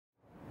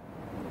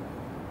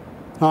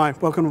Hi,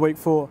 welcome to week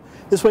 4.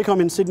 This week I'm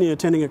in Sydney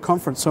attending a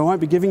conference, so I won't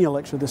be giving you a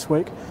lecture this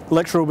week. The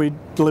lecture will be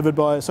delivered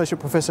by Associate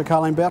Professor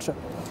Carleen Boucher.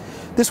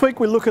 This week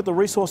we look at the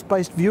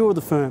resource-based view of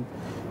the firm.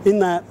 In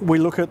that we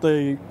look at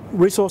the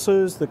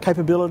resources, the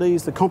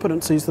capabilities, the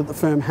competencies that the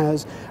firm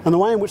has, and the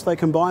way in which they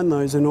combine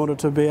those in order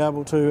to be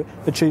able to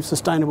achieve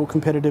sustainable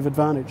competitive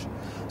advantage.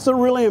 It's a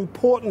really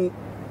important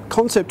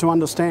concept to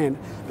understand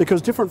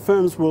because different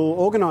firms will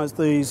organise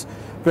these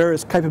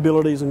various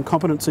capabilities and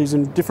competencies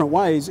in different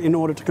ways in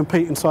order to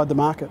compete inside the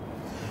market.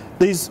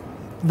 These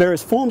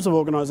various forms of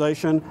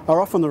organisation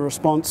are often the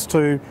response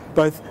to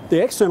both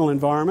the external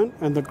environment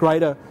and the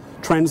greater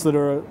trends that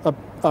are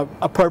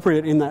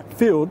appropriate in that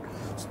field,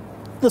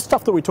 the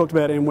stuff that we talked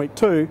about in week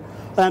 2,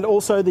 and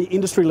also the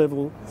industry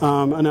level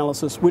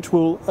analysis, which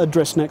we'll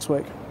address next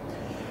week.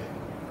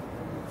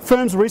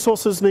 Firms'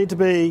 resources need to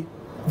be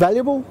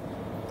valuable.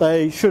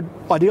 They should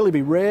ideally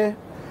be rare,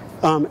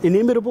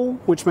 inimitable,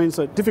 which means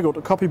they're difficult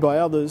to copy by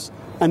others,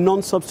 and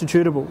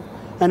non-substitutable.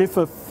 And if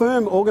a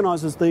firm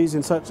organises these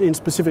in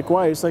specific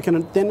ways, they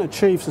can then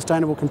achieve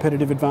sustainable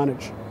competitive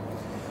advantage.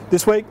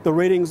 This week, the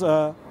readings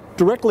are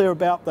directly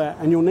about that,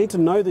 and you'll need to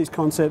know these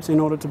concepts in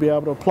order to be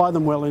able to apply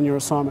them well in your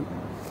assignment.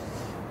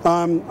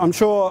 I'm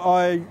sure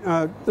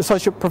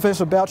Associate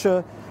Professor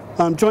Boucher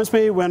joins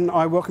me when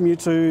I welcome you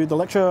to the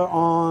lecture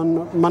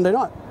on Monday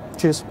night.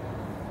 Cheers.